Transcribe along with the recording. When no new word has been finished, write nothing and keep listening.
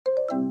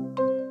Hello,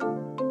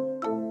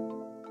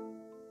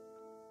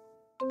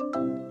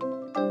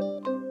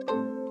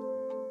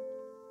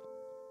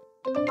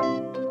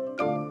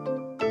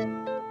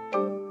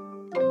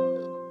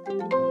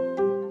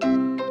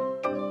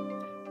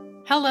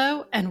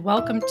 and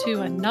welcome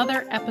to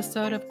another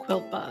episode of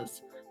Quilt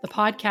Buzz, the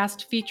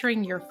podcast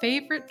featuring your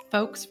favorite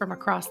folks from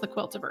across the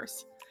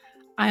Quiltiverse.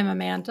 I'm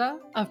Amanda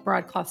of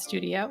Broadcloth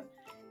Studio,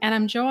 and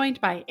I'm joined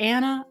by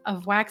Anna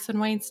of Wax and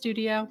Wayne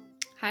Studio,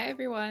 Hi,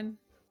 everyone.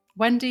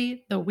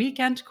 Wendy, the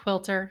Weekend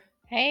Quilter,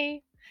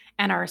 Hey.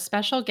 and our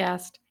special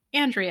guest,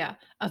 Andrea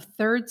of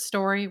Third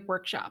Story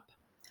Workshop.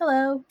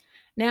 Hello.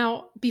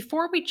 Now,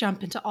 before we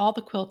jump into all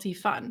the quilty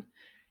fun,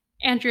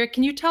 Andrea,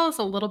 can you tell us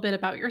a little bit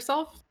about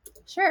yourself?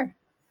 Sure.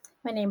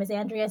 My name is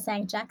Andrea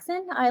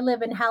Sang-Jackson. I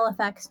live in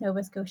Halifax,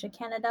 Nova Scotia,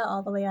 Canada,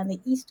 all the way on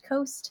the East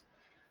Coast.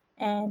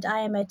 And I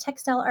am a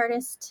textile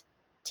artist,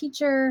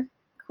 teacher,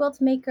 quilt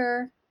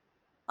maker,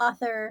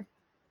 author,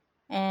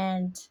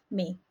 and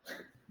me.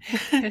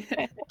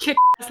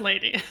 Kick-ass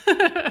lady.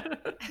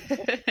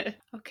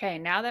 Okay,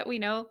 now that we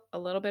know a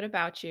little bit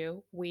about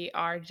you, we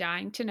are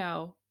dying to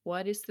know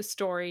what is the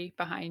story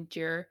behind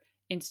your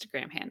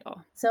Instagram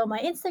handle. So my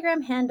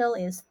Instagram handle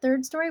is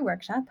Third Story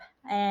Workshop,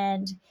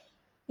 and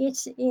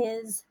it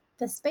is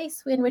the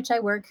space in which I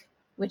work,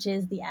 which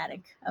is the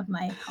attic of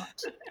my hot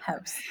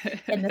house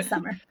in the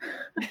summer.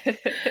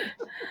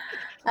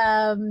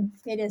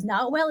 It is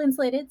not well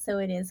insulated, so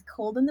it is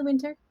cold in the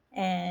winter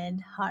and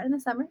hot in the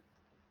summer.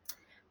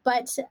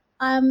 But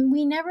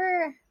we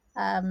never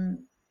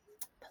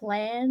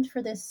planned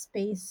for this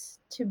space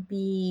to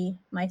be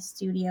my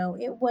studio.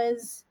 It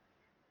was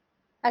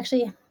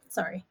actually,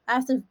 sorry, I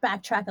have to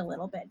backtrack a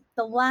little bit.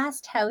 The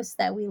last house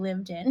that we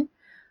lived in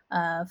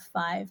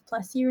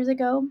 5+ years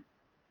ago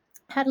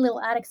had a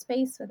little attic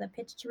space with a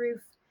pitched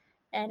roof,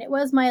 and it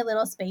was my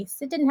little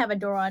space. It didn't have a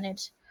door on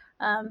it,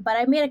 but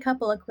I made a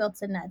couple of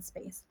quilts in that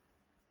space,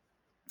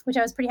 which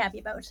I was pretty happy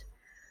about.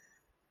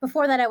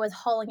 Before that, I was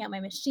hauling out my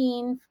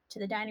machine to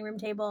the dining room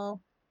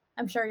table.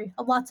 I'm sure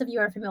lots of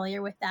you are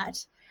familiar with that.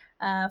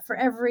 For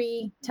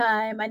every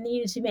time I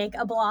needed to make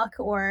a block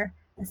or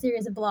a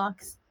series of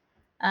blocks,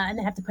 and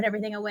then have to put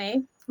everything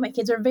away. My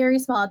kids were very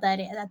small at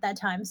that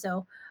time,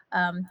 so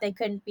they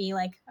couldn't be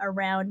like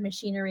around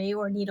machinery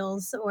or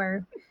needles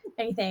or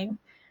anything.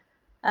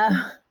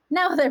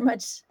 Now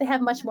they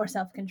have much more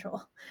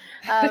self-control.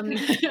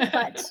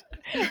 But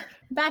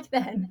back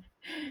then,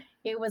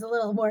 it was a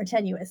little more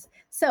tenuous.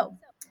 So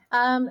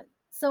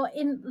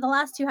in the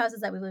last two houses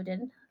that we lived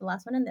in, the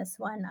last one and this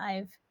one,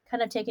 I've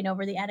kind of taken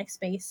over the attic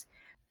space.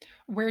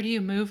 Where do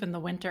you move in the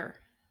winter?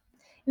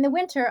 In the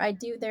winter,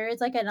 there is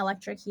like an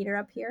electric heater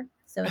up here,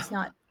 so it's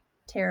not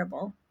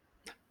terrible.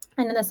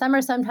 And in the summer,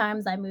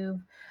 sometimes I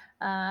move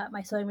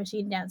my sewing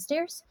machine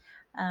downstairs.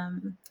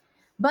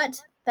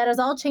 But that is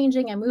all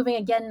changing. I'm moving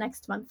again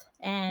next month.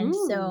 And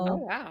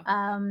so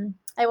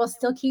I will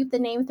still keep the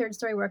name Third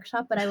Story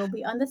Workshop, but I will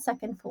be on the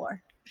second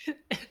floor.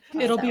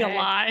 It'll be a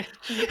lie.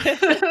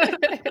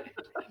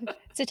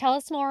 So tell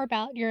us more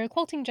about your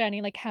quilting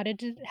journey. Like, how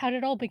did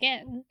it all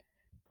begin?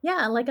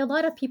 Yeah, like a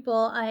lot of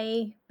people,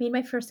 I made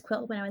my first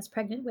quilt when I was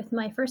pregnant with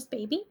my first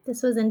baby.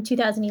 This was in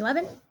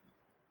 2011.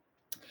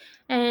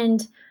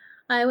 And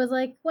I was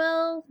like,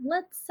 well,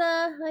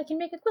 I can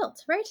make a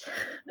quilt, right?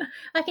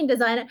 I can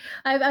design it.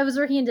 I've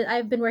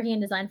been working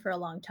in design for a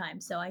long time,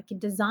 so I could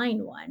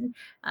design one.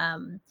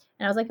 And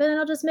I was like, then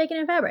I'll just make it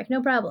in fabric,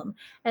 no problem.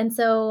 And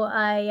so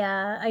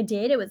I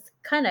did. It was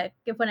kind of,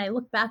 when I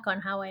look back on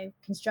how I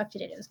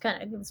constructed it, it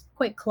was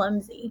quite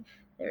clumsy.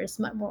 There's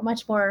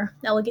much more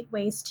elegant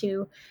ways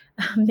to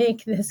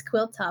make this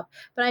quilt top.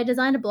 But I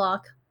designed a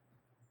block,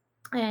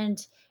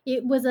 and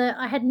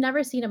I had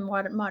never seen a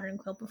modern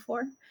quilt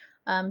before.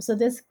 So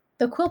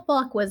the quilt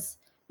block was,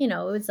 it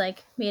was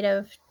like made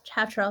of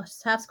half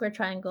square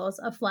triangles,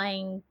 a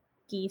flying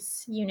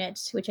geese unit,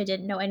 which I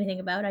didn't know anything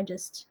about. I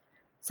just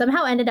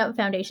somehow ended up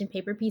foundation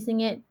paper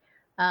piecing it,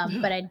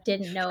 but I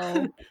didn't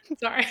know.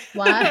 Sorry.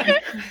 Why.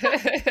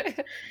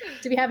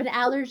 Do we have an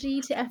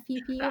allergy to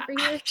FPP over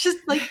here? Just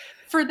like,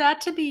 for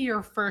that to be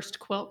your first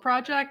quilt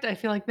project, I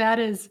feel like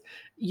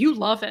you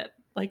love it.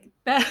 Like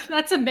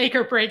that's a make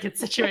or break it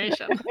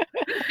situation.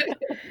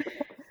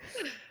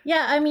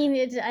 Yeah, I mean,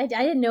 I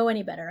didn't know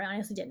any better. I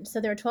honestly didn't.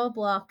 So there were 12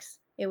 blocks.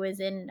 It was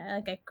in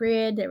like a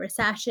grid. There were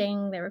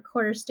sashing, there were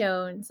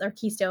quarterstones or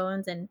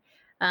keystones, and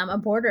a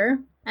border.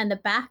 And the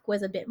back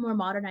was a bit more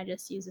modern. I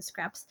just used the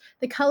scraps.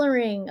 The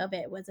coloring of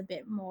it was a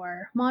bit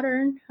more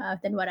modern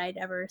than what I'd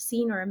ever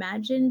seen or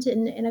imagined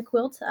in a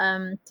quilt.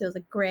 So it was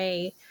a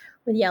gray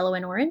with yellow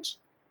and orange.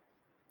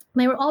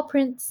 They were all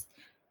prints.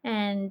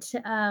 And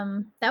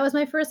that was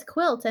my first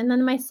quilt. And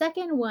then my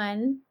second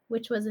one,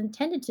 which was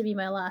intended to be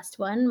my last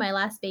one, my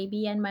last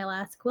baby and my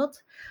last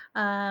quilt,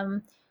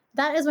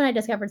 that is when I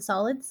discovered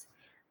solids.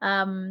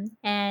 And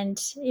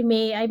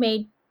I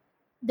made,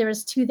 there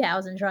was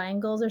 2,000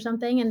 triangles or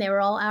something, and they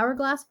were all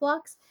hourglass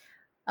blocks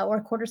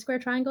or quarter square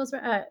triangles.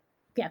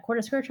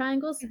 Quarter square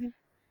triangles. Mm-hmm.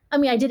 I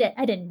mean, I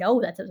didn't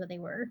know that's what they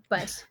were,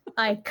 but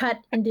I cut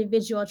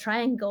individual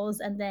triangles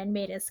and then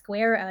made a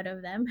square out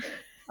of them.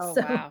 Oh,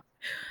 So, wow.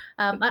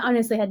 I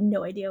honestly had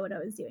no idea what I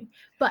was doing.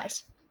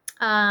 But,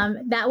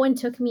 that one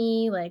took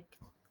me, like,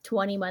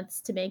 20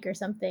 months to make or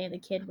something. The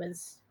kid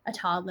was a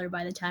toddler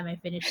by the time I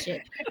finished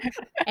it,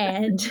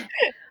 and,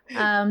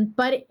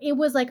 but it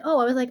was like, oh,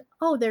 I was like,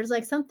 "Oh, there's,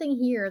 like, something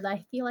here that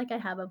I feel like I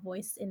have a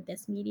voice in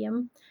this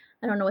medium."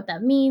 I don't know what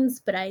that means,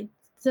 but I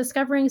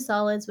discovering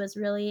solids was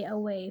really a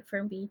way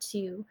for me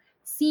to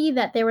see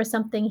that there was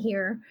something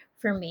here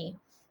for me.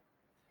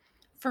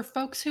 For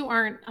folks who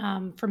aren't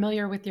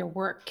familiar with your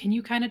work, can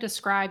you kind of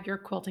describe your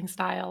quilting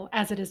style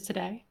as it is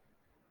today?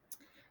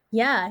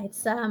 Yeah,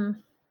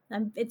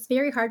 it's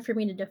very hard for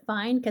me to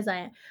define because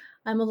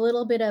I'm a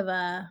little bit of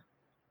a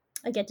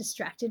I get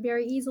distracted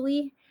very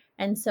easily,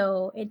 and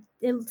so it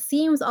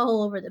seems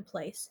all over the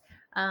place.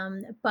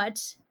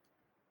 But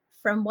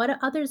from what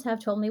others have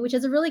told me, which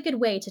is a really good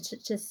way to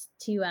just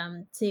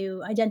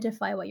to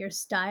identify what your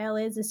style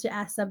is to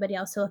ask somebody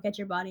else to look at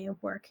your body of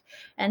work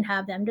and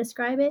have them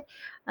describe it.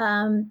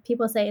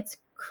 People say it's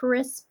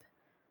crisp,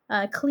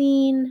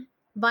 clean,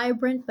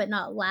 vibrant, but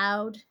not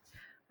loud.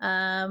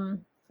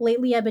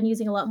 Lately, I've been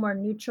using a lot more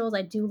neutrals.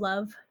 I do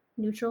love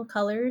neutral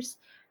colors,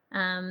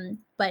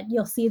 but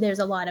you'll see there's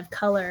a lot of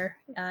color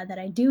that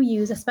I do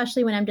use,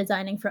 especially when I'm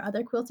designing for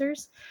other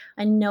quilters.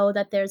 I know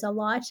that there's a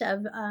lot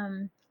of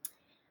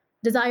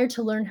desire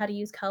to learn how to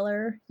use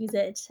color, use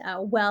it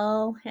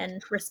well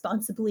and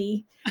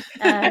responsibly.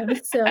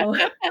 So,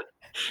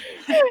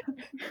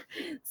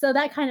 so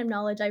that kind of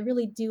knowledge I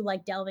really do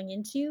like delving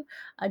into,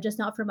 just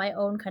not for my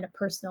own kind of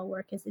personal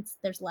work, because it's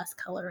there's less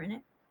color in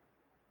it.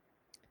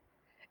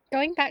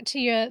 Going back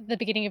to the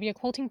beginning of your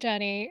quilting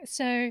journey,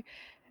 so,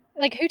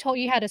 like, who taught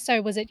you how to sew?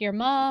 Was it your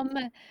mom?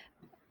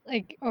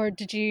 Like, or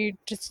did you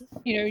just,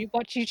 you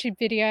watch YouTube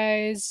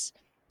videos?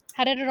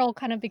 How did it all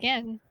kind of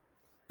begin?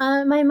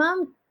 My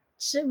mom,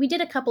 we did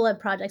a couple of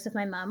projects with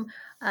my mom,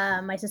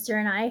 my sister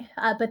and I,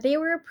 but they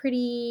were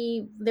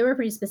pretty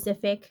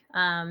specific,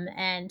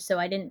 and so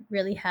I didn't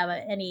really have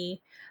any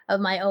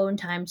of my own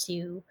time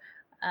to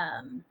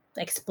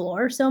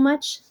explore so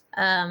much.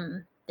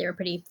 They were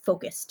pretty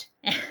focused,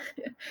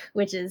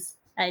 which is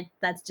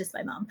that's just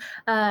my mom,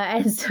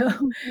 and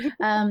so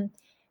um,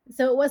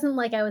 so it wasn't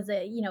like I was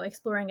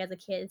exploring as a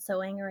kid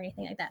sewing or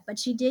anything like that. But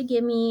she did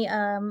give me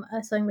a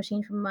sewing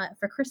machine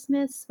for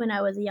Christmas when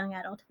I was a young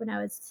adult, when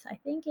I was, I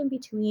think, in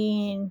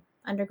between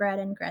undergrad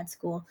and grad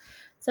school,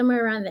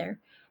 somewhere around there.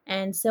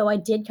 And so I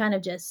did kind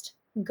of just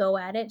go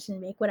at it and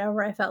make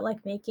whatever I felt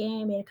like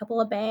making. I made a couple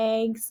of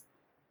bags.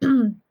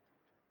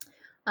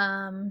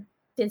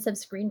 Did some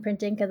screen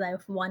printing because I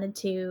wanted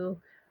to.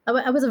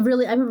 I'm a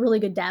really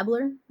good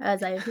dabbler,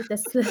 as I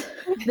this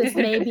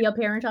may be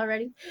apparent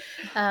already.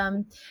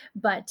 Um,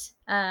 but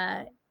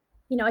I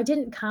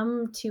didn't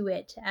come to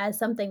it as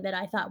something that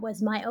I thought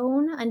was my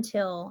own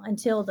until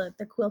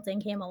the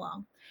quilting came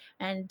along.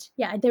 And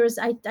yeah, I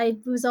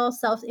was all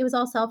self it was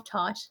all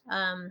self-taught.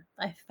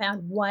 I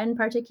found one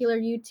particular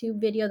YouTube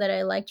video that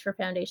I liked for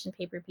foundation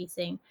paper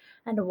piecing,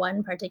 and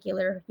one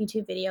particular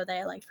YouTube video that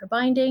I liked for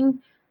binding,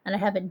 and I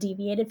haven't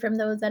deviated from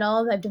those at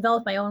all. I've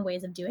developed my own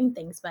ways of doing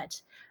things,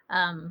 but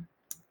um,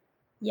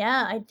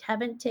 yeah, I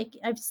haven't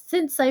taken. I've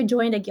since I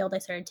joined a guild, I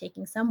started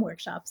taking some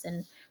workshops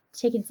and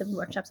taking some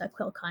workshops at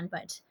QuiltCon.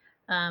 But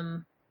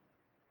um,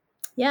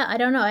 yeah, I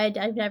don't know.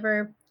 I've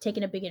never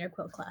taken a beginner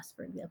quilt class,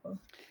 for example.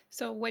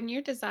 So, when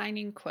you're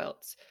designing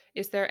quilts,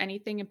 is there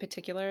anything in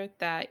particular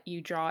that you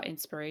draw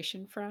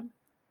inspiration from?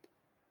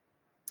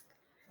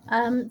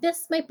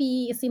 This might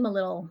be seem a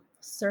little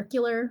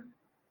circular,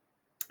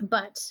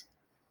 but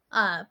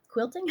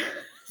quilting.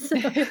 So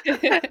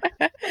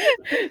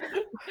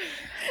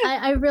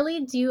I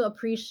really do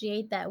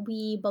appreciate that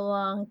we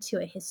belong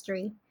to a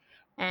history,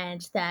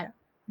 and that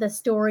the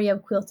story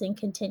of quilting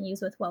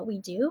continues with what we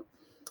do.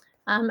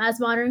 As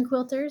modern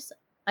quilters,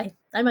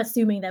 I'm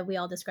assuming that we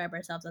all describe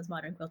ourselves as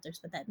modern quilters,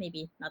 but that may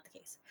be not the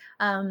case.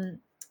 Um,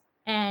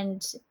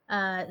 and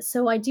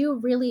so I do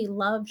really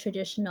love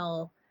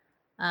traditional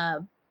uh,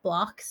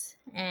 blocks,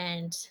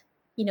 and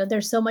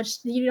there's so much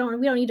we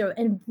don't need to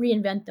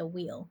reinvent the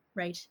wheel,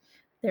 right?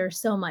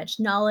 There's so much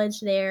knowledge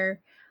there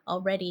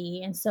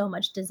already, and so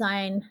much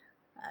design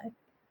uh,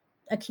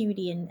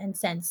 acuity and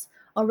sense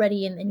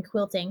already in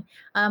quilting.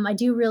 I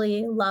do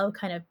really love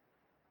kind of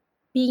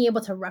being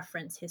able to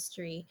reference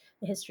history,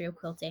 the history of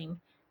quilting,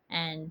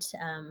 and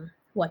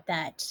what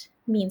that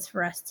means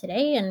for us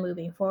today and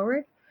moving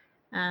forward.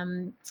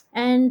 And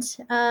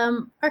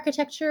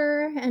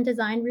architecture and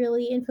design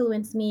really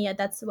influenced me.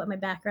 That's what my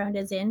background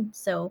is in.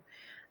 So,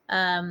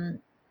 um,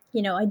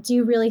 I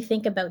do really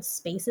think about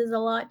spaces a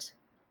lot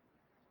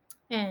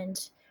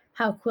and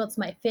how quilts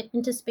might fit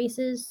into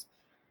spaces.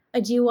 I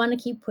do want to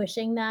keep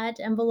pushing that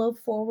envelope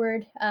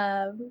forward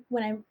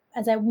when I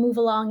as I move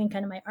along in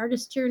kind of my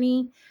artist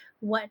journey.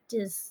 What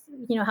is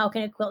how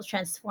can a quilt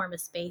transform a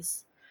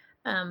space?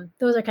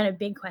 Those are kind of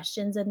big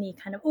questions and the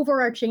kind of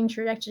overarching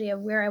trajectory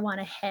of where I want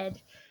to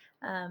head.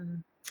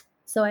 Um,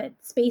 so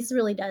space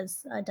really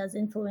does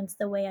influence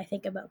the way I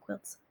think about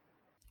quilts.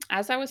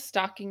 as I was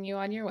stalking you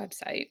on your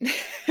website,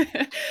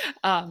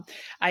 um,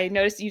 I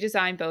noticed you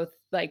design both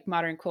like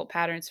modern quilt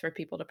patterns for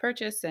people to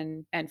purchase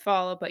and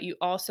follow, but you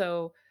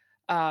also,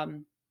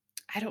 um,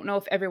 I don't know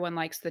if everyone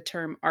likes the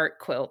term art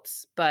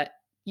quilts, but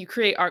you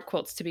create art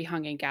quilts to be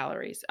hung in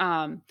galleries.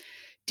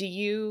 Do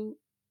you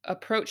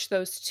approach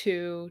those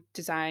two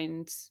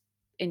designs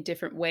in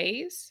different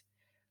ways?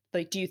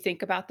 Like, do you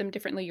think about them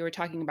differently? You were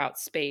talking about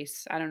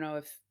space. I don't know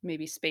if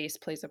maybe space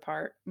plays a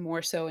part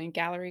more so in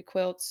gallery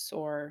quilts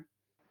or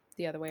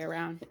the other way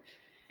around.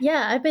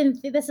 Yeah,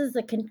 this is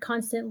a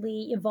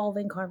constantly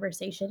evolving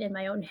conversation in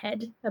my own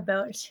head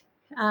about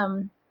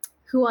um,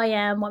 who I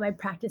am, what my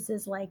practice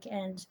is like,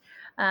 and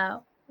uh,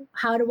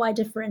 how do I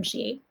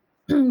differentiate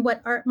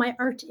what art my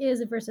art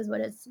is versus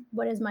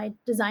what is my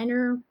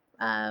designer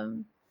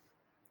um,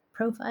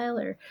 profile,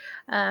 or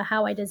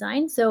how I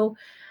design. So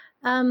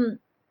um,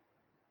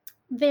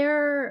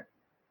 there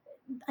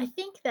I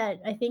think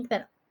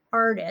that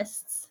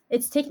artists,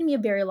 it's taken me a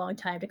very long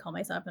time to call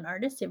myself an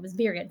artist. It was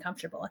very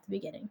uncomfortable at the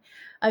beginning.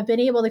 I've been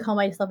able to call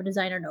myself a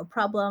designer no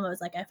problem.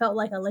 I felt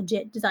like a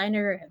legit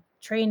designer. I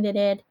trained in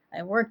it.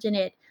 I worked in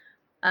it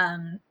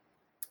um,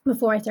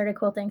 before I started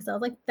quilting. So I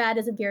was like, that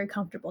is a very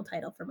comfortable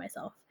title for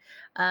myself.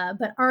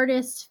 But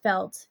artist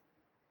felt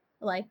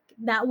like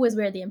that was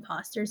where the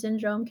imposter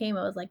syndrome came.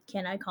 I was like,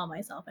 can I call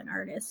myself an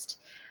artist?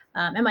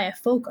 Am I a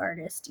folk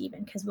artist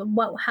even? Because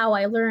how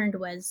I learned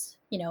was,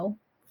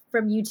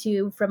 from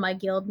YouTube, from my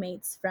guild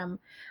mates, from,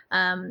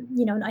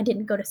 I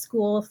didn't go to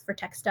school for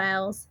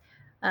textiles.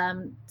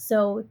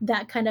 So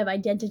that kind of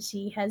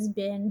identity has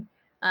been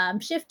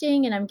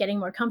shifting, and I'm getting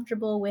more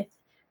comfortable with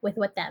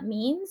what that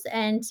means.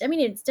 And I mean,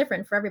 it's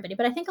different for everybody,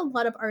 but I think a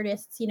lot of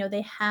artists,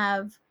 they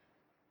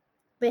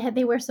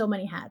wear so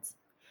many hats.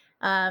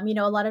 A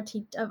lot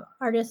of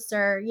artists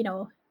are,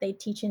 they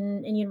teach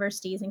in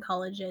universities and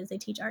colleges. They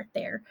teach art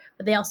there,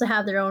 but they also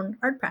have their own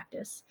art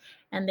practice,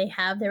 and they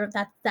have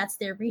that's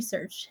their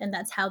research, and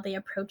that's how they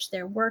approach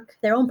their work,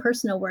 their own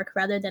personal work,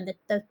 rather than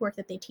the work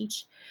that they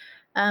teach.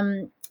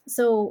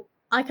 So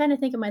I kind of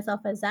think of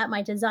myself as that.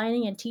 My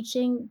designing and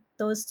teaching,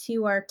 those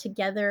two are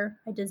together.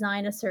 I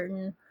design a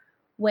certain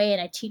way,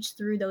 and I teach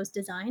through those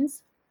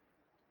designs.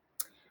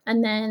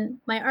 And then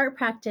my art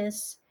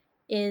practice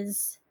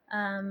is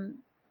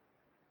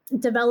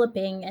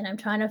developing, and I'm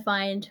trying to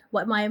find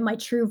what my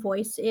true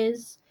voice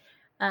is.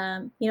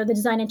 The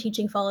design and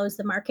teaching follows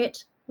the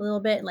market a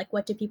little bit, like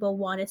what do people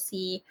want to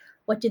see,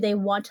 what do they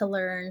want to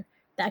learn,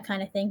 that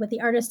kind of thing. But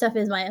the artist stuff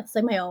is it's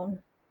like my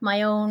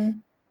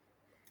own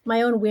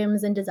my own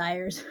whims and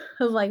desires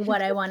of like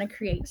what I want to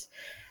create.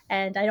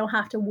 And I don't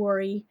have to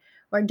worry,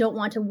 or don't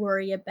want to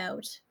worry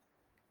about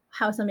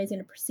how somebody's going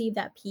to perceive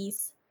that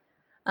piece,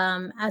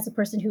 as a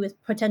person who is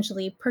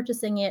potentially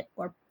purchasing it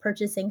or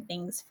purchasing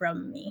things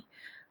from me,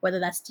 whether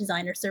that's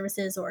designer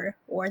services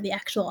or the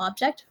actual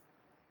object.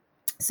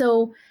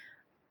 So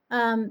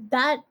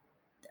that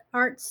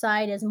art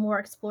side is more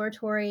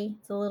exploratory.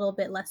 It's a little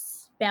bit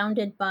less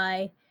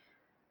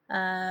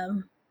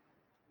um,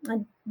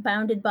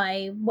 bounded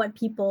by what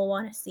people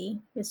want to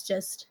see. It's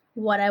just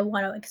what I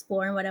want to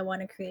explore and what I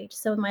want to create.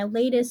 So my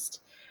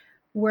latest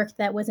work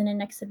that was in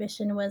an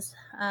exhibition was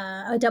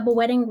a double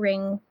wedding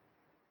ring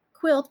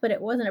quilt, but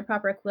it wasn't a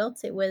proper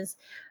quilt. It was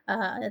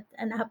it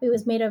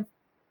was made of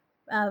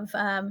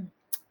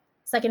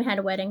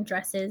secondhand wedding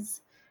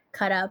dresses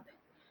cut up,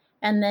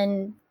 and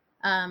then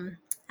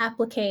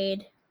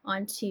appliqued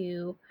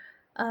onto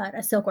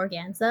a silk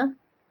organza.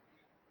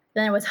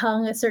 Then it was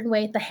hung a certain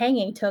way. The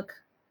hanging took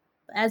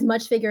as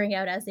much figuring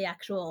out as the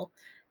actual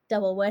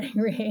double wedding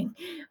ring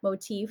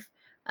motif.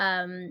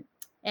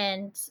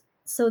 And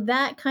so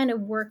that kind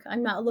of work,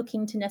 I'm not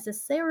looking to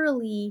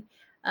necessarily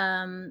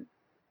um,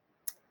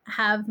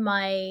 have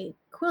my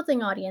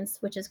quilting audience,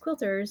 which is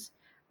quilters,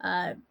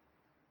 uh,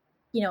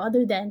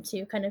 other than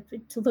to kind of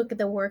to look at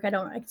the work. I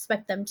don't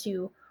expect them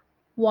to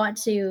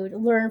want to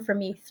learn from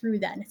me through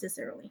that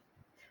necessarily.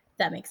 If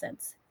that makes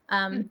sense.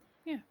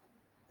 Yeah.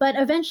 But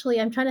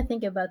eventually, I'm trying to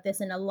think about this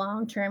in a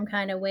long-term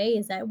kind of way.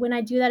 Is that when I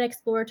do that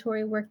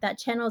exploratory work, that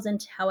channels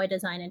into how I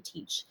design and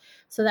teach.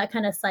 So that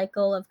kind of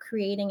cycle of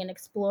creating and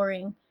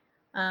exploring,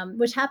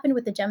 which happened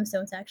with the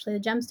gemstones. Actually,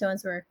 the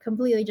gemstones were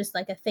completely just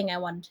like a thing I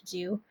wanted to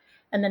do,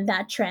 and then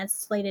that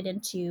translated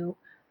into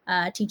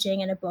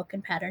teaching and a book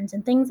and patterns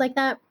and things like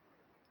that.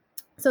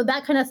 So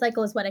that kind of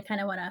cycle is what I kind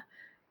of want to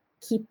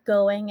keep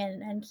going,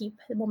 and keep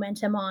the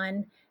momentum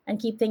on, and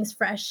keep things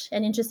fresh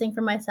and interesting for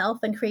myself,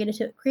 and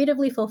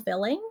creatively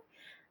fulfilling,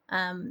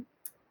 um,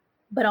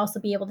 but also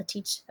be able to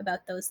teach about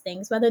those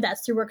things, whether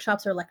that's through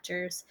workshops or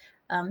lectures.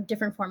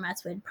 Different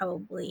formats would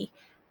probably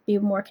be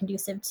more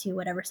conducive to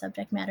whatever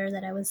subject matter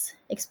that I was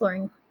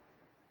exploring.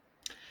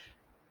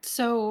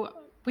 So,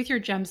 with your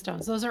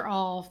gemstones, those are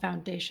all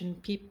foundation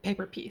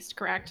paper pieced,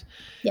 correct?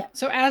 Yeah.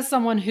 So, as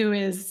someone who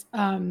is,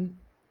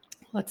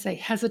 let's say,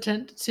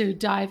 hesitant to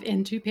dive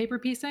into paper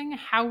piecing,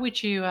 how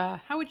would you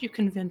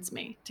convince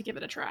me to give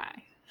it a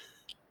try?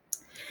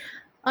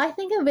 I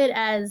think of it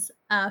as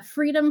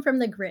freedom from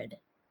the grid.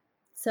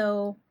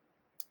 So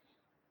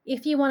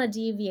if you want to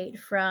deviate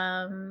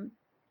from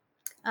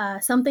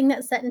something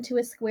that's set into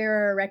a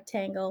square or a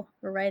rectangle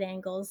or right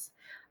angles.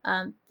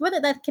 Whether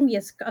that can be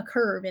a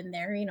curve in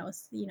there,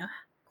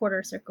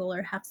 quarter circle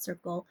or half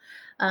circle,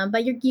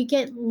 but you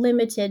get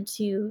limited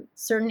to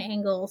certain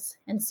angles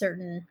and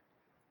certain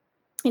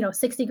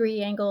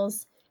 6-degree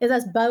angles is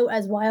about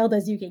as wild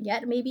as you can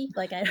get, maybe.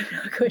 Like, I don't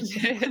know, good.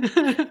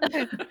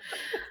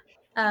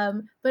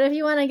 But if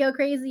you want to go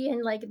crazy,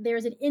 and like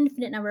there's an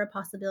infinite number of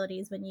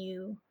possibilities when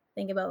you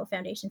think about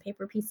foundation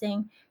paper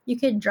piecing. You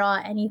could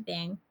draw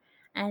anything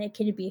and it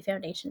could be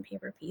foundation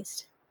paper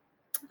pieced,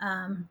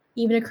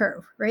 even a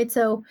curve, right?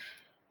 So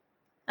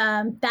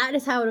that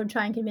is how I would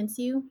try and convince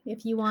you.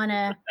 If you want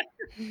to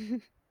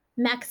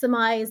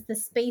maximize the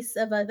space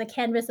of the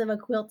canvas of a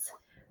quilt,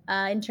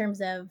 in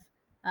terms of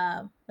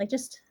like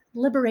just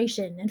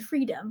liberation and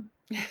freedom,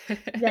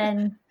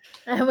 then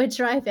I would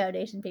try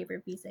foundation paper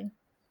piecing.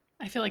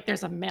 I feel like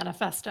there's a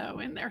manifesto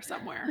in there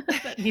somewhere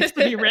that needs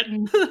to be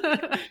written.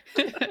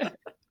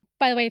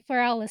 By the way, for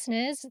our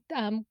listeners,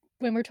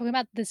 when we're talking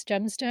about this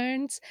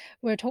gemstones,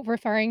 we're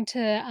referring to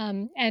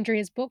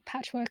Andrea's book,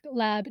 Patchwork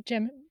Lab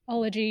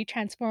Gemology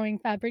Transforming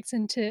Fabrics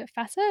into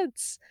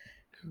Facets.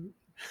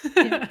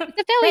 Yeah. It's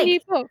a fairly new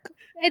book.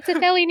 It's a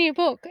fairly new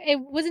book.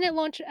 Wasn't it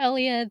launched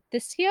earlier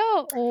this year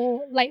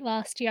or late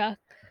last year?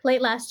 Late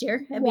last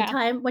year. I mean, Yeah.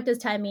 time. What does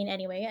time mean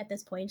anyway at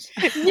this point?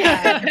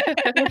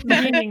 It's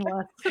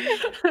meaningless.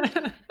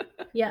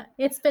 Yeah,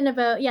 it's been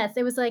about, yes,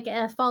 it was like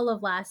a fall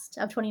of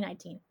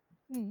 2019,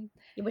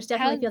 which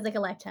definitely feels like a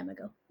lifetime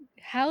ago.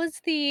 How is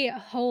the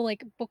whole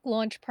like book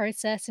launch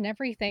process and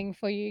everything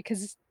for you?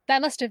 Because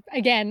that must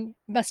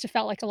have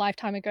felt like a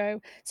lifetime ago,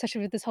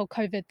 especially with this whole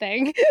COVID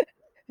thing.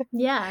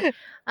 Yeah.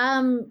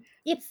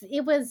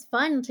 It was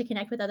fun to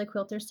connect with other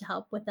quilters to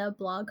help with a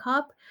blog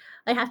hop.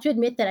 I have to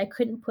admit that I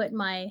couldn't put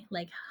my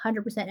like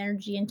 100%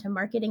 energy into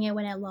marketing it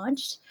when it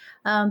launched.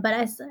 But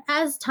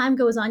as time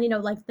goes on,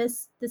 like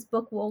this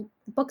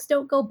books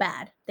don't go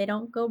bad. They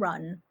don't go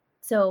rotten.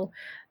 So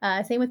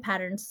same with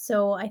patterns.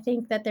 So I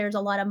think that there's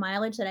a lot of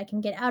mileage that I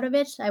can get out of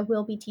it. I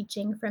will be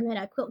teaching from it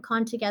at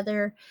QuiltCon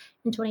together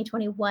in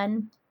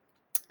 2021.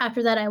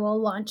 After that, I will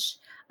launch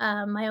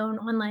my own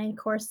online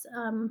course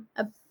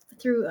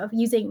through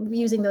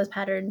using those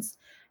patterns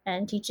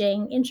and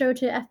teaching intro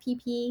to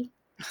FPP,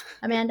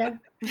 Amanda.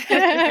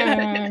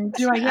 And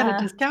do I get a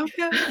discount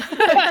code?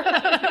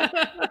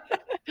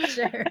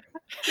 Sure.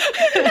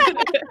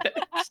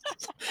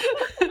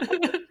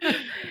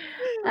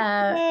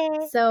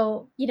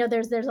 So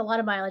there's a lot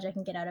of mileage I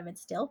can get out of it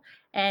still,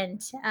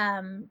 and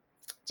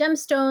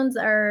gemstones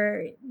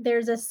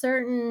there's a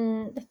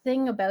certain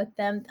thing about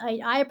them.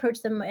 I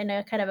approach them in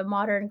a kind of a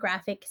modern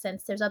graphic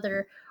sense. There's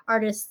other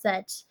artists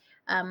that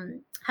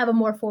have a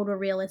more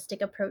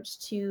photorealistic approach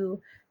to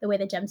the way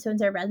the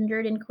gemstones are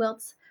rendered in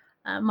quilts.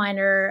 Mine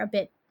are a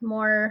bit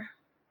more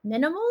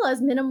minimal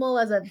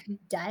as a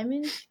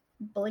diamond,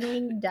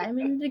 blinging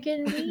diamond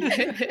can be.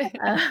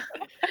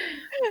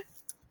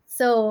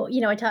 So,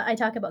 I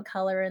talk about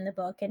color in the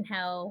book and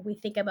how we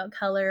think about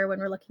color when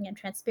we're looking at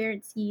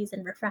transparencies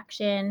and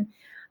refraction.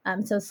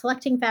 So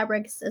selecting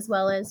fabrics as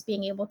well as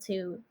being able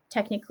to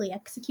technically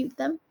execute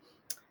them.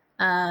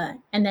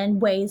 And then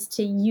ways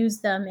to use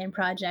them in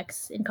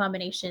projects, in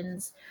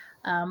combinations.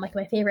 Like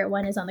my favorite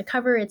one is on the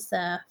cover. It's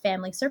a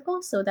family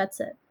circle. So that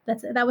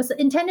was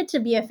intended to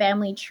be a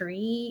family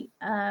tree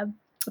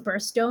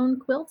birthstone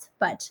quilt,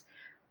 but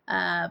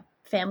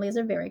families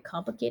are very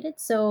complicated.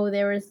 So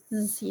there was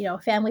this,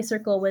 family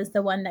circle was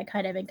the one that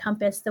kind of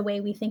encompassed the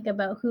way we think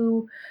about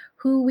who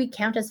we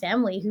count as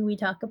family, who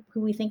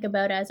we think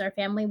about as our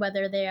family,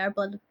 whether they are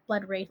blood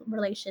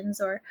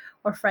relations or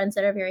friends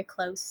that are very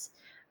close,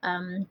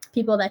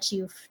 people that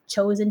you've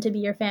chosen to be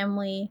your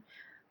family,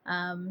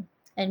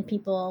 and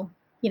people,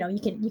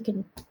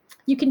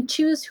 you can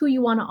choose who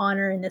you want to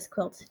honor in this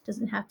quilt. It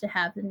doesn't have to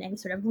have any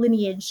sort of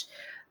lineage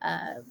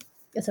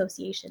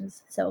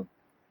associations. So,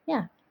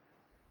 yeah.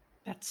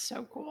 That's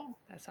so cool.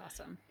 That's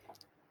awesome.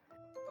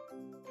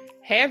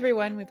 Hey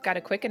everyone, we've got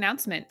a quick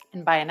announcement.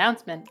 And by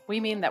announcement, we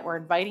mean that we're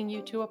inviting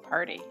you to a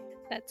party.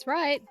 That's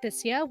right.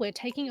 This year, we're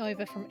taking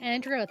over from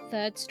Andrea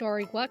Third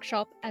Story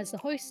Workshop as the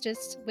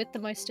hostess with the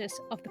mostess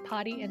of the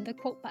Party in the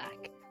Quilt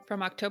Back.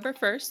 From October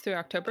 1st through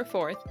October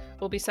 4th,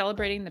 we'll be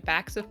celebrating the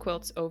backs of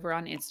quilts over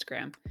on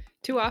Instagram.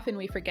 Too often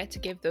we forget to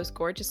give those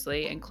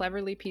gorgeously and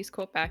cleverly pieced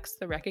quilt backs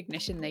the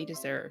recognition they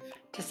deserve.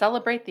 To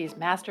celebrate these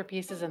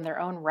masterpieces in their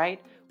own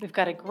right, we've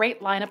got a great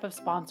lineup of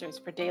sponsors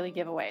for daily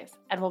giveaways,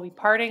 and we'll be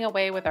partying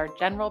away with our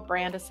general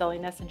brand of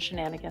silliness and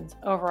shenanigans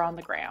over on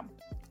the gram.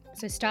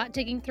 So start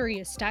digging through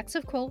your stacks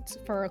of quilts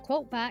for a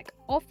quilt back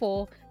or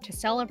four to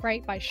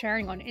celebrate by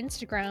sharing on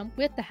Instagram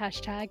with the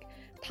hashtag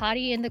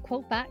Party in the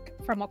Quilt Back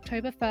from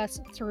October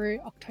 1st through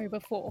October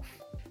 4th.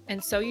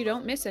 And so you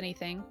don't miss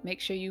anything, make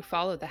sure you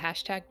follow the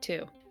hashtag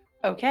too.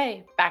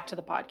 Okay, back to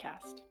the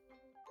podcast.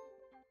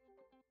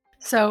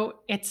 So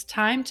it's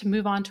time to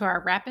move on to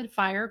our rapid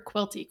fire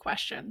quilty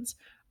questions.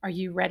 Are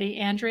you ready,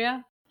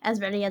 Andrea? As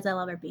ready as I'll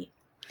ever be.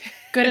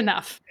 Good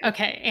enough.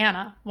 Okay,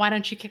 Anna, why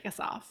don't you kick us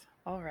off?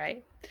 All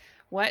right.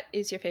 What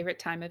is your favorite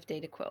time of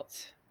day to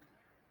quilt?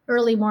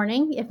 early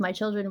morning if my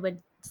children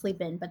would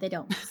sleep in, but they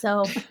don't.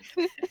 So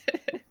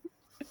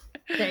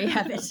there you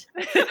have it.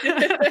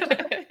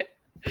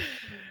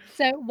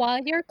 So while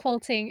you're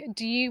quilting,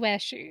 do you wear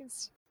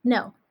shoes?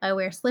 No, I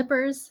wear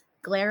slippers.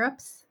 Glare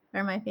ups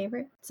are my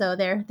favorite. So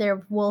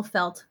they're wool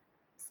felt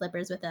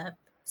slippers with a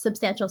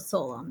substantial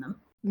sole on them.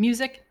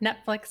 Music,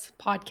 Netflix,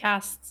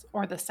 podcasts,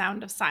 or the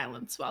sound of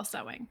silence while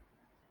sewing?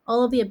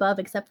 All of the above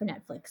except for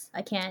Netflix.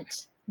 I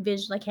can't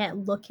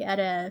look at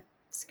a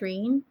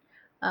screen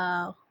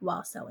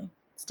while sewing.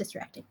 It's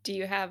distracting. Do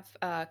you have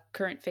a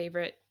current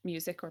favorite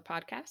music or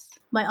podcasts?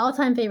 My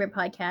all-time favorite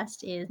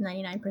podcast is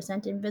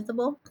 99%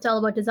 Invisible. It's all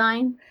about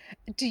design.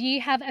 Do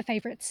you have a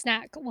favorite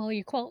snack while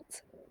you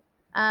quilt?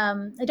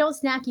 I don't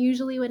snack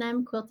usually when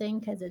I'm quilting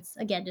because it's,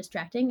 again,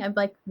 distracting. I'm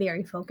like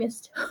very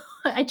focused.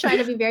 I try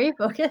to be very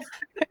focused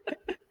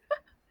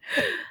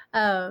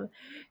because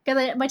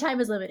my time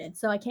is limited.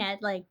 So I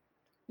can't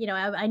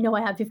I know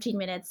I have 15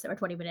 minutes or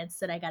 20 minutes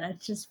that I gotta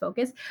just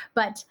focus.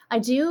 But I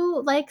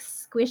do like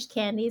Squish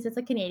Candies. It's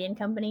a Canadian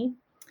company.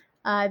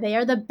 They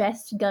are the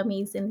best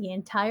gummies in the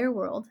entire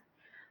world.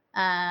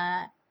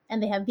 And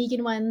they have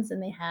vegan ones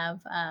and they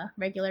have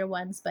regular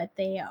ones, but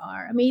they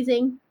are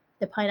amazing.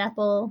 The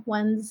pineapple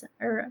ones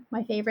are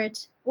my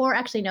favorite. Or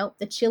actually, no,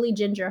 the chili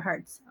ginger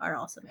hearts are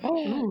also my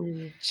favorite.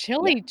 Ooh,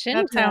 Chili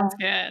ginger. that sounds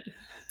good.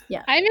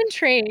 Yeah. I'm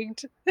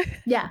intrigued.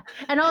 Yeah.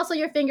 And also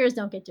your fingers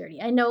don't get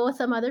dirty. I know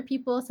some other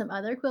people, some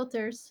other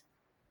quilters,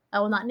 I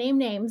will not name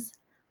names,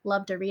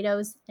 love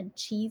Doritos and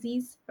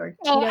Cheezies or Cheetos.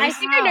 Oh, I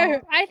think I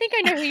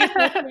know who you're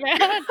talking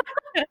about.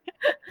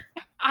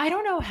 I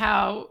don't know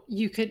how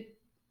you could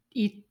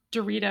eat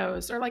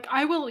Doritos, or like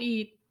I will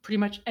eat pretty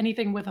much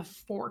anything with a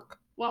fork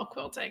while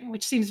quilting,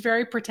 which seems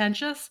very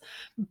pretentious,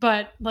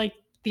 but like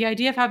the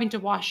idea of having to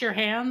wash your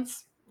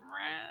hands,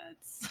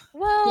 it's-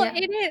 Well, Yeah.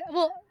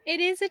 it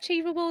is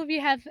achievable if you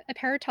have a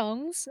pair of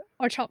tongs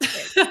or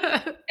chopsticks.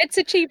 It's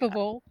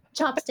achievable.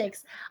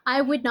 Chopsticks.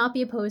 I would not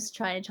be opposed to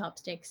trying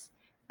chopsticks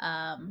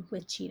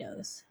with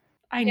Cheetos.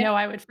 I know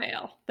I would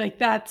fail. Like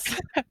that's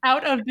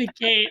out of the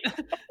gate.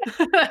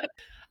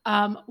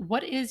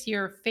 What is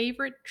your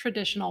favorite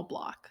traditional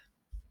block?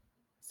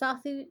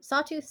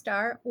 Sawtooth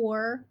Star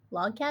or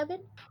Log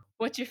Cabin.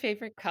 What's your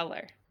favorite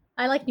color?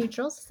 I like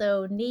neutrals,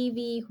 so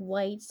navy,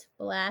 white,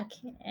 black,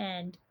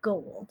 and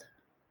gold.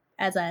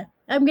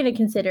 I'm going to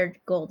consider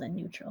gold and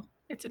neutral.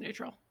 It's a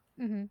neutral.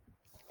 Mm-hmm.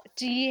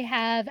 Do you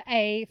have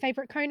a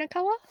favorite Kona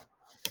color?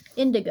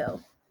 Indigo,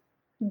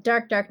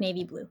 dark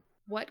navy blue.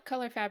 What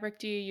color fabric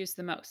do you use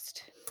the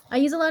most? I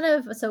use a lot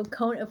of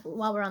Kona.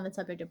 While we're on the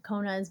subject of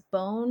Kona's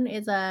bone,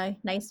 is a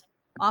nice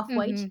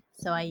off-white,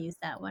 so I use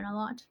that one a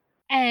lot.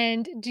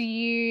 And do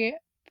you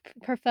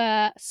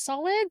prefer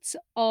solids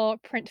or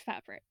print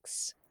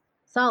fabrics?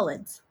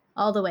 Solids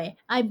all the way.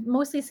 I'm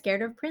mostly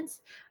scared of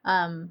prints,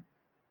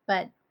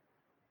 but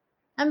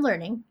I'm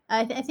learning.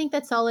 I think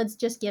that solids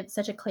just give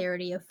such a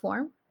clarity of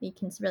form. You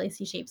can really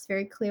see shapes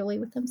very clearly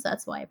with them, so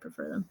that's why I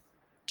prefer them.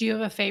 Do you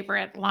have a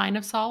favorite line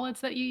of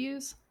solids that you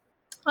use?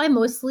 I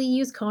mostly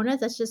use Konas.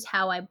 That's just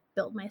how I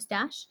built my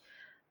stash.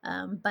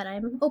 But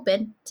I'm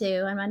open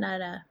to.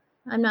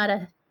 I'm not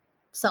a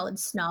solid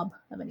snob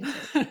of any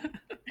sort.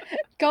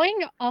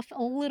 Going off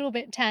a little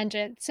bit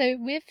tangent. So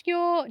with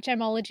your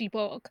gemology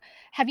book,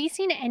 have you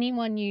seen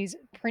anyone use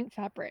print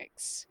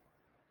fabrics?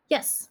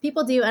 Yes,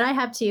 people do, and I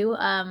have too.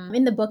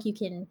 In the book, you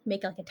can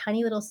make like a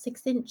tiny little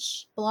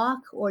 6-inch block,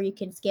 or you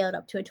can scale it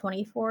up to a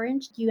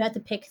 24-inch. You have to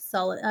pick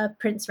solid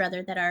prints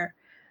rather that are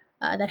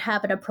that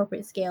have an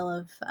appropriate scale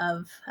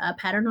of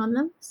pattern on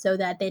them, so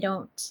that they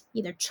don't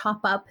either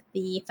chop up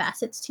the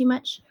facets too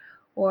much,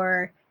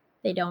 or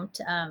they don't.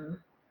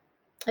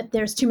 If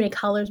there's too many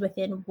colors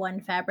within one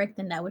fabric,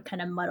 then that would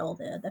kind of muddle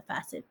the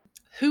facet.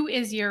 Who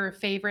is your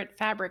favorite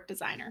fabric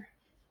designer?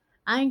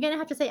 I'm gonna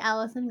have to say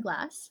Alison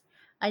Glass.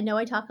 I know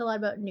I talk a lot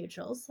about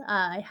neutrals.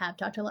 I have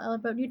talked a lot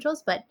about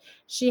neutrals, but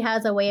she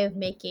has a way of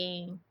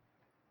making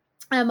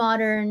a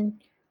modern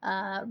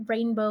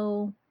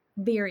rainbow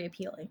very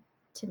appealing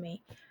to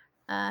me.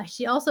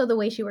 She also, the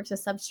way she works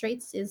with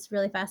substrates is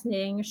really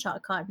fascinating.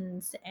 Shot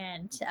cottons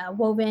and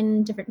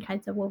woven, different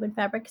kinds of woven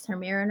fabrics. Her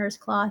mariner's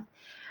cloth.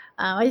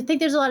 I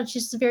think there's a lot of,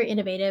 she's very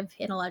innovative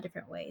in a lot of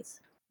different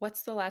ways.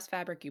 What's the last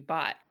fabric you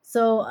bought?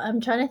 So I'm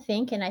trying to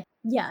think, and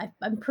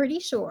I'm pretty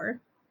sure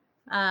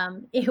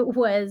it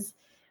was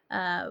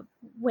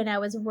when I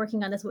was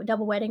working on this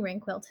double wedding ring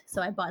quilt.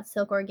 So I bought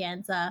silk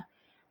organza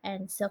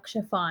and silk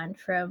chiffon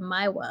from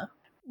Maiwa.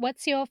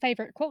 What's your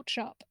favorite quilt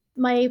shop?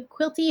 My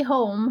quilty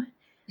home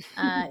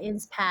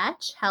is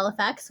Patch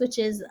Halifax, which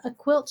is a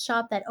quilt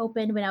shop that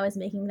opened when I was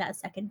making that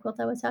second quilt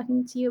I was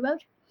talking to you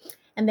about.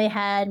 And they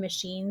had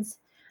machines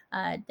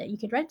that you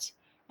could rent.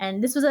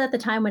 And this was at the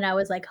time when I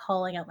was like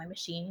hauling out my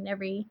machine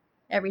every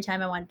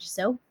time I wanted to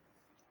sew.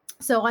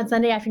 So on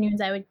Sunday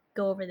afternoons, I would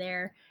go over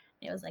there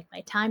It was like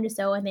my time to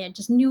sew, and they had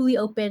just newly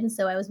opened,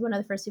 so I was one of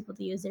the first people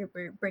to use their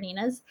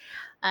Berninas,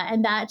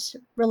 and that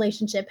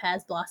relationship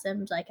has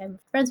blossomed. Like I'm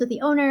friends with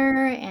the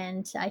owner,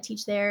 and I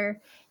teach there,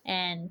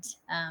 and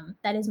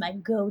that is my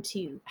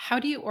go-to. How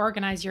do you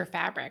organize your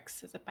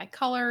fabrics? Is it by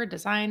color,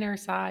 designer,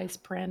 size,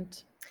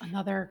 print,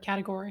 another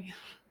category?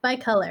 By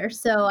color.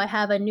 So I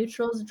have a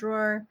neutrals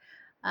drawer.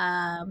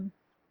 Um,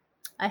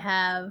 I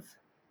have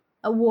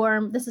a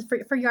warm. This is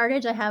for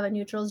yardage. I have a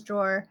neutrals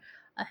drawer.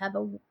 I have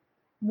a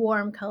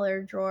warm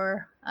color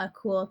drawer, a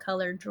cool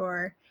color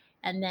drawer,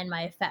 and then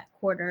my fat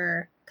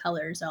quarter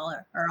colors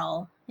are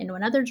all in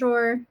one other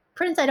drawer.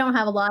 Prints I don't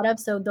have a lot of,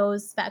 so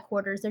those fat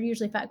quarters, they're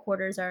usually fat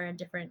quarters, are in a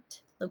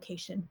different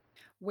location.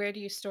 Where do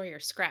you store your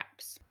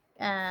scraps?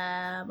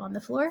 On the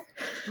floor.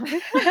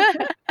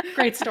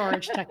 Great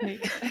storage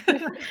technique.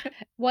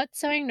 What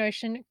sewing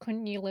notion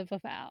couldn't you live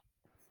without?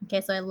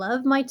 Okay, so I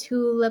love my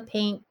Tula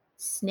paint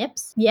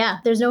snips. Yeah,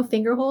 there's no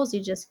finger holes. You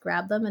just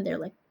grab them and they're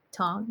like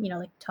tong,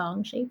 like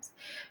tong shapes.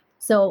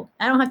 So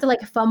I don't have to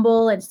like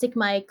fumble and stick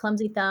my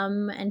clumsy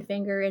thumb and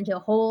finger into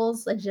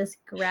holes. I just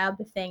grab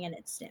the thing and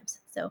it snips.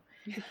 So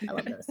I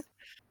love those.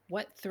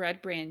 What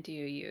thread brand do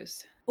you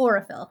use?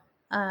 Aurifil.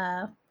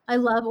 I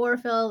love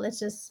Aurifil. It's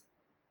just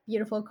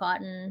beautiful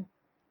cotton,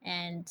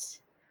 and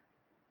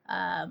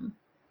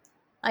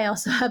I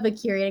also have a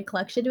curated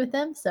collection with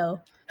them. So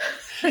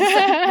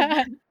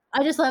I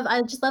just love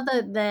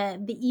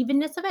the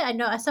evenness of it. I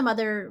know some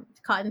other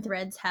cotton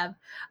threads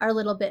are a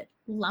little bit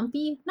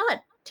lumpy,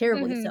 not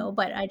terribly so,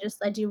 but I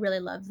do really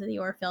love the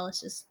Aurifil.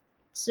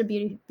 It's a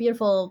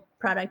beautiful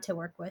product to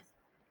work with.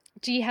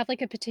 Do you have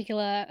like a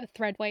particular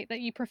thread weight that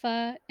you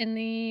prefer in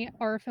the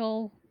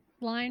Aurifil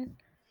line?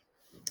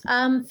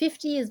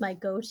 50 is my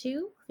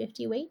go-to,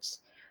 50 weight,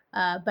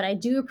 but I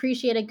do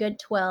appreciate a good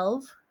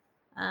 12.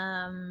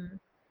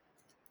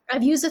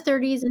 I've used the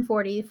 30s and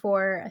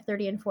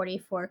 30 and 40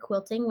 for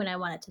quilting when I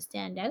want it to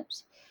stand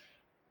out.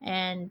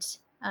 And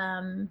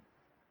I'm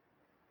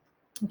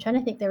trying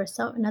to think, there was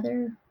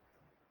another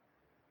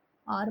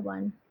odd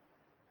one.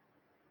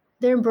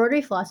 Their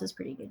embroidery floss is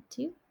pretty good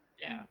too.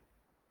 Yeah.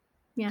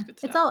 Yeah. Good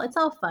It's stuff.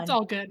 all fun. It's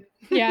all good.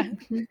 Yeah.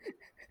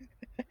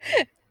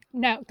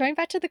 Now, going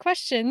back to the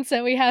questions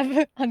that we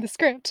have on the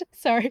script,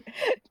 sorry,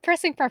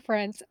 pressing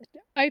preference,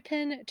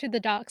 open to the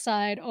dark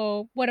side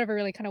or whatever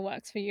really kind of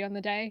works for you on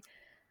the day.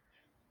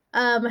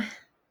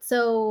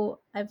 So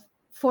I've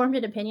formed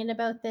an opinion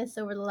about this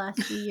over the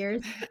last few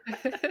years.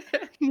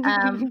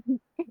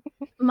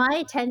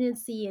 My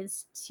tendency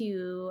is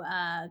to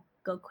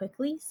go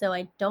quickly, so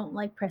I don't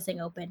like pressing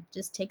open. It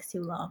just takes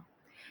too long.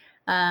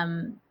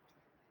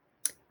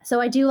 So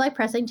I do like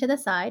pressing to the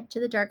side, to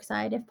the dark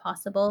side if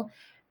possible.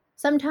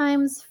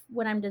 Sometimes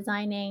when I'm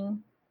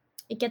designing,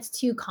 it gets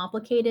too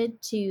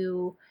complicated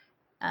to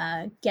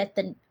get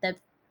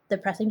the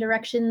pressing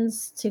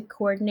directions to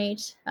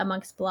coordinate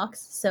amongst blocks.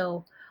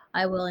 So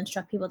I will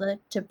instruct people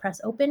to press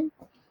open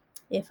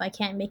if I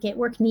can't make it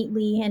work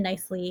neatly and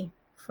nicely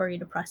for you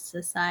to press to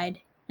the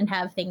side and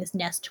have things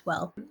nest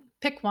well.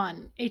 Pick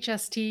one: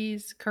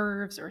 HSTs,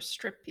 curves, or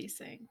strip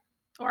piecing.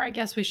 Or I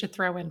guess we should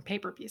throw in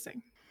paper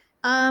piecing.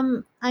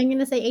 I'm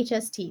gonna say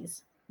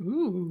HSTs.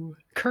 Ooh,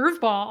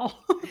 curveball.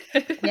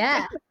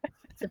 Yeah.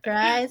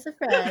 Surprise,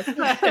 surprise.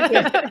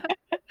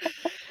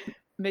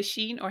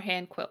 Machine or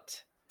hand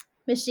quilt?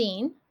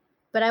 Machine,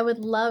 but I would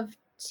love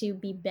to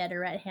be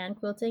better at hand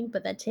quilting,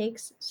 but that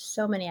takes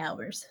so many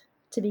hours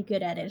to be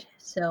good at it.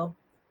 So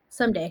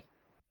someday.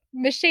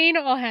 Machine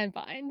or hand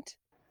bind?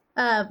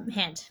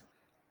 Hand.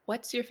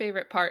 What's your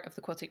favorite part of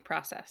the quilting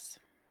process?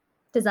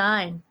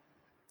 Design.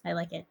 I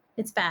like it.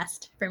 It's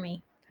fast for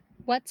me.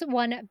 What's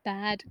one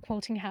bad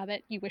quilting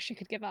habit you wish you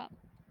could give up?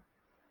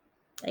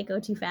 I go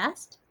too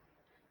fast.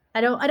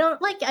 I'm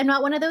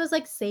not one of those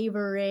like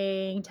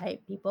savoring type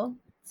people.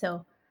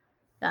 So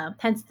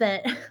hence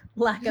the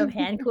lack of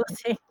hand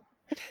quilting.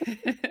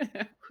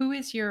 Who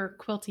is your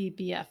quilty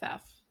BFF?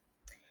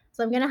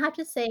 So I'm going to have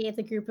to say it's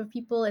a group of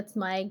people. It's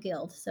my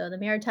guild. So the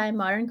Maritime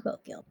Modern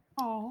Quilt Guild.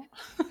 Oh.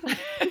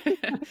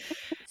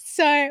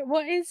 So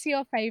what is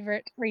your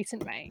favorite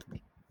recent make?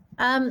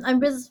 I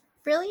was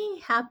really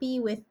happy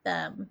with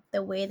the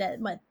way that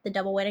the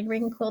double wedding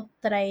ring quilt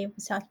that I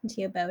was talking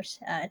to you about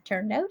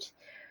turned out.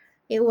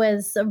 It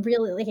was a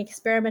really like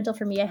experimental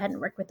for me. I hadn't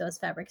worked with those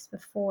fabrics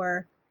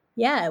before.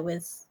 Yeah, it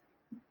was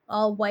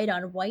all white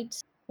on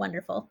white.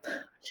 Wonderful.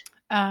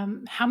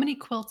 How many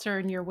quilts are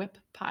in your whip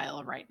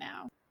pile right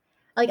now?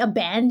 Like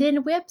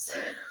abandoned whips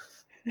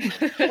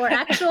or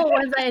actual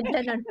ones I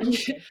intend on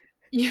finishing.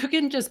 You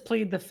can just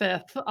plead the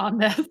fifth on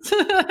this.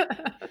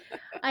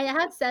 I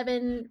have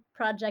 7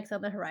 projects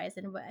on the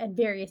horizon at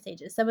various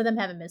stages. Some of them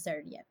haven't been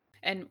started yet.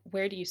 And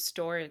where do you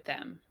store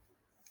them?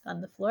 On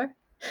the floor.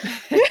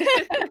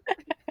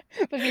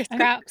 With your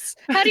scraps.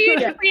 How do you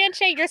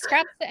differentiate your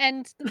scraps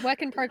and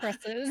work in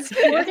progresses?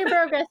 Work in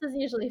progress is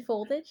usually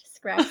folded.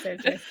 Scraps are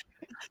just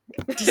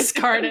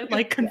discarded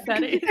like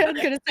confetti. I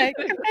was gonna say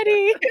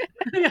confetti.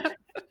 Yeah.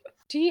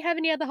 Do you have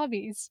any other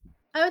hobbies?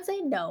 I would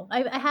say no.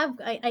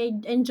 I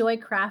enjoy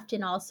craft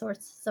in all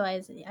sorts. So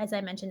as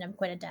I mentioned, I'm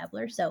quite a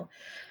dabbler. So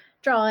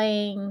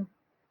drawing,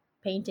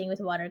 painting with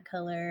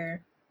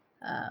watercolor,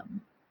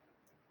 um,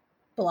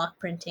 block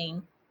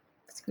printing,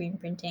 screen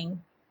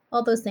printing,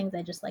 all those things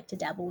I just like to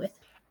dabble with.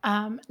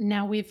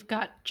 Now we've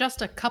got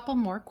just a couple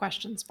more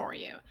questions for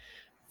you.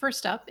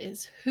 First up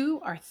is,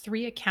 who are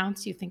 3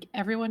 accounts you think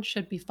everyone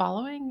should be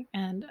following,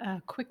 and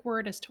a quick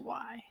word as to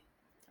why?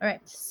 All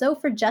right. So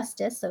for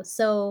justice,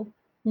 so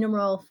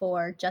numeral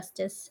for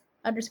justice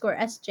 _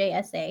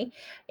 SJSA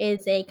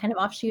is a kind of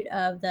offshoot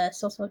of the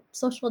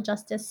social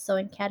justice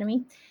sewing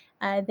academy.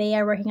 They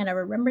are working on a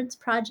remembrance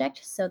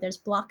project. So there's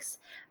blocks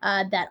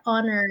that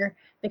honor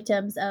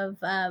victims of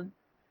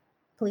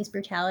police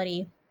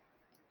brutality.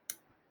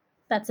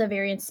 That's a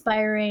very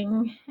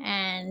inspiring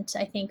and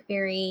I think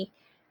very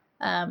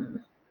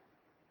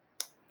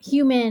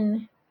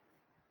human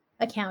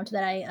account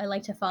that I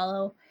like to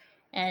follow,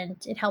 and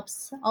it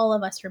helps all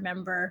of us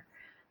remember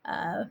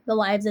the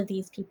lives of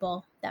these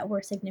people that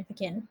were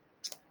significant.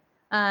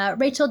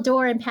 Rachel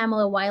Dorr and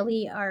Pamela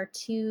Wiley are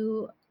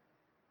 2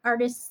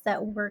 artists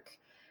that work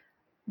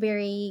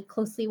very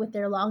closely with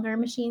their long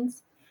arm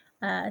machines.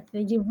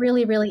 They do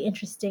really, really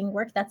interesting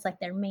work. That's like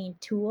their main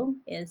tool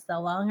is the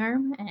long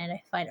arm, and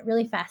I find it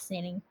really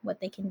fascinating what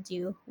they can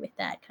do with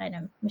that kind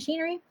of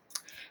machinery.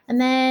 And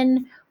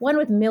then one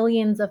with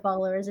millions of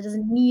followers, it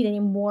doesn't need any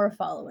more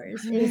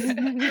followers, is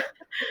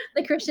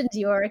the Christian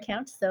Dior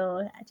account.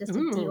 So just a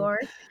Ooh. Dior.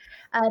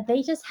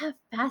 They just have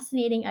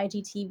fascinating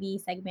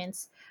IGTV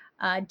segments,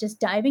 just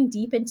diving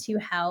deep into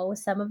how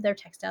some of their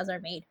textiles are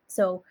made.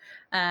 So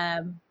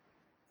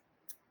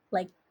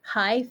like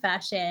high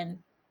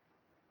fashion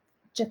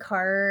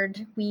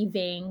jacquard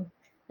weaving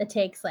that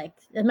takes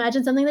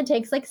imagine something that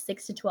takes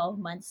 6 to 12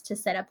 months to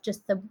set up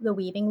just the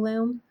weaving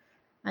loom,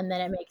 and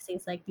then it makes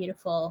these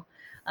beautiful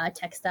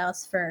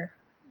textiles for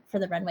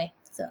the runway.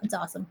 So it's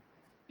awesome.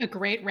 A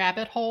great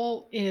rabbit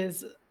hole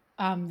is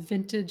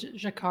vintage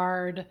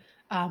jacquard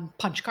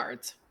punch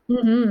cards,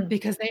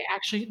 because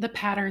the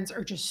patterns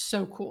are just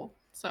so cool.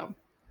 So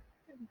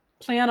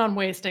plan on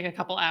wasting a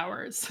couple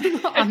hours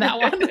on that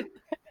one.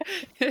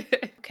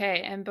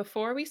 Okay, and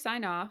before we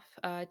sign off,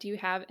 do you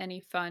have any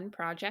fun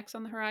projects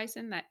on the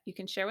horizon that you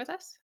can share with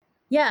us?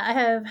 Yeah, I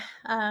have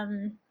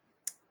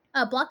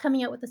a block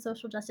coming out with the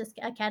Social Justice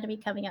Academy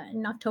coming out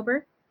in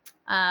October.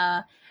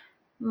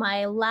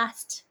 My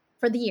last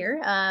for the year,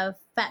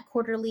 Fat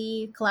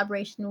Quarterly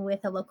collaboration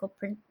with a local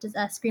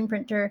screen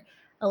printer,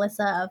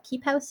 Alyssa of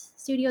Keep House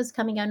Studios,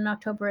 coming out in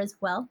October as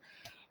well.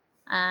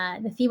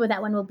 The theme of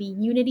that one will be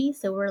unity,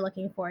 so we're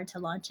looking forward to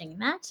launching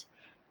that.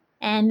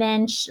 And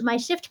then my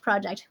Shift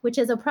project, which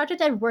is a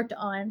project I've worked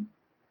on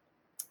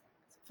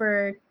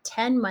for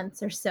 10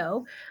 months or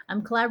so.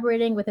 I'm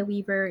collaborating with a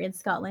weaver in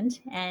Scotland,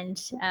 and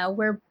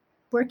we're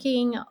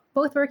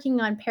both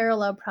working on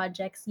parallel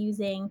projects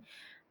using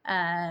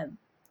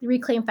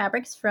reclaimed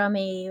fabrics from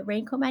a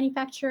raincoat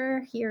manufacturer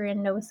here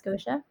in Nova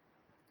Scotia.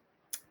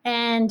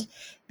 And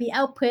the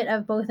output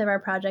of both of our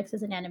projects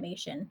is an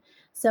animation.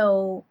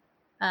 So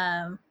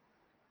I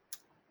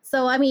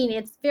mean,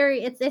 it's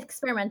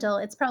experimental.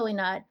 It's probably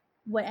not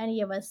what any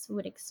of us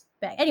would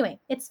expect. Anyway,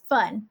 it's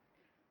fun,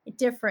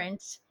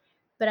 different,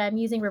 but I'm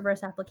using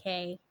reverse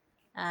applique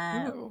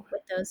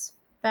with those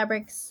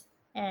fabrics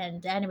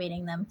and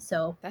animating them.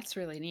 So That's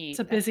really neat. It's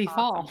a busy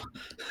fall.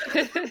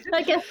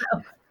 I guess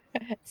so.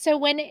 So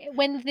when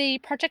the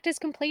project is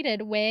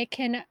completed, where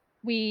can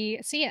we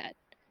see it?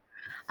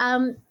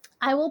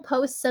 I will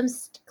post some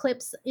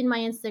clips in my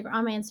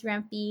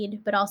Instagram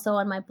feed, but also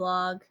on my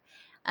blog.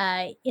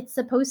 It's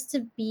supposed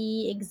to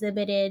be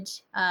exhibited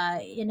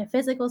in a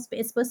physical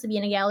space. It's supposed to be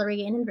in a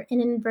gallery in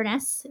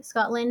Inverness,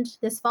 Scotland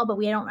this fall, but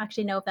we don't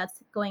actually know if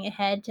that's going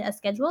ahead as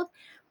scheduled.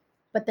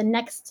 But the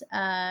next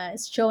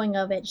showing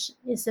of it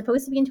is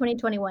supposed to be in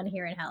 2021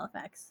 here in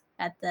Halifax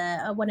at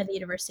the one of the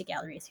university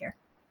galleries here.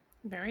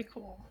 Very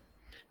cool.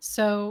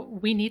 So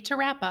we need to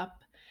wrap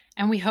up,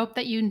 and we hope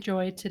that you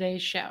enjoyed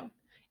today's show.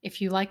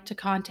 If you'd like to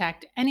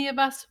contact any of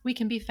us, we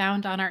can be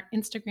found on our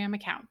Instagram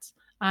accounts.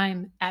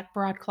 I'm at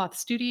Broadcloth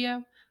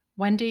Studio.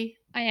 Wendy.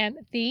 I am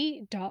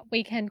the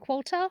Weekend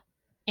Quilter.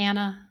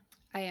 Anna.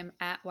 I am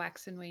at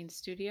Wax and Wayne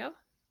Studio.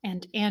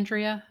 And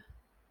Andrea.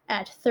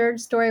 At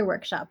Third Story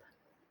Workshop.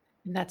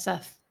 And that's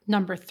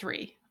number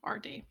 3,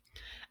 RD.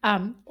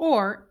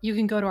 Or you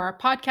can go to our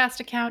podcast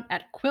account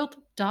at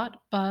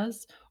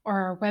quilt.buzz or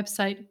our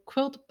website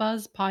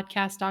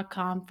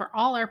quiltbuzzpodcast.com for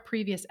all our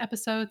previous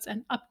episodes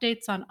and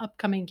updates on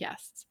upcoming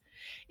guests.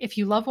 If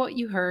you love what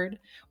you heard,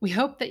 we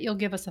hope that you'll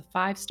give us a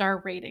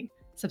 5-star rating,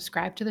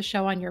 subscribe to the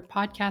show on your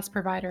podcast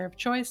provider of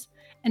choice,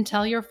 and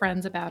tell your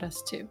friends about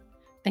us too.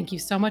 Thank you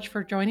so much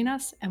for joining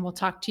us, and we'll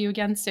talk to you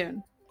again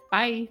soon.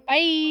 Bye.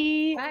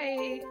 Bye.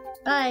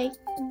 Bye.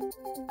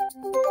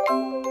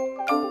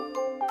 Bye.